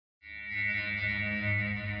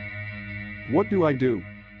What do I do?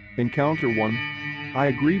 Encounter 1. I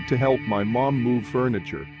agreed to help my mom move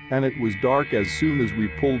furniture, and it was dark as soon as we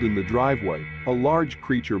pulled in the driveway. A large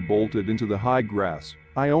creature bolted into the high grass.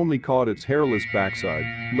 I only caught its hairless backside.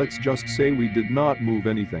 Let's just say we did not move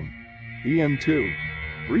anything.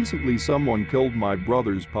 EN2. Recently someone killed my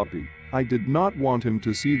brother's puppy. I did not want him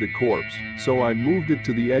to see the corpse, so I moved it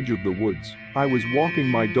to the edge of the woods. I was walking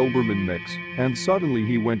my Doberman mix, and suddenly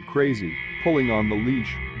he went crazy, pulling on the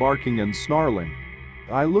leash, barking and snarling.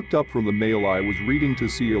 I looked up from the mail I was reading to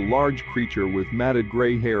see a large creature with matted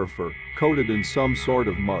gray hair fur, coated in some sort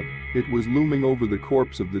of mud. It was looming over the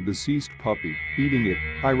corpse of the deceased puppy, eating it.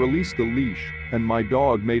 I released the leash, and my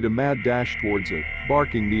dog made a mad dash towards it,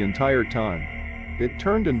 barking the entire time. It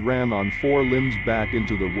turned and ran on 4 limbs back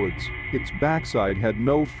into the woods. Its backside had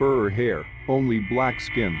no fur or hair, only black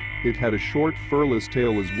skin. It had a short furless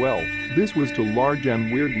tail as well. This was too large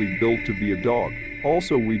and weirdly built to be a dog.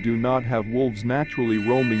 Also, we do not have wolves naturally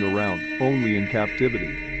roaming around, only in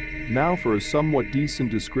captivity. Now for a somewhat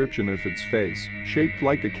decent description of its face, shaped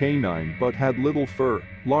like a canine but had little fur,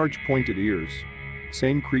 large pointed ears.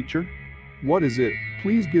 Same creature? What is it?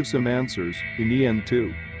 Please give some answers. In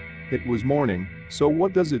EN2. It was morning, so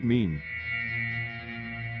what does it mean?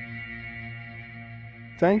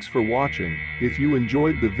 Thanks for watching. If you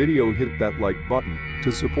enjoyed the video, hit that like button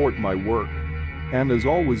to support my work. And as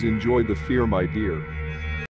always, enjoy the fear, my dear.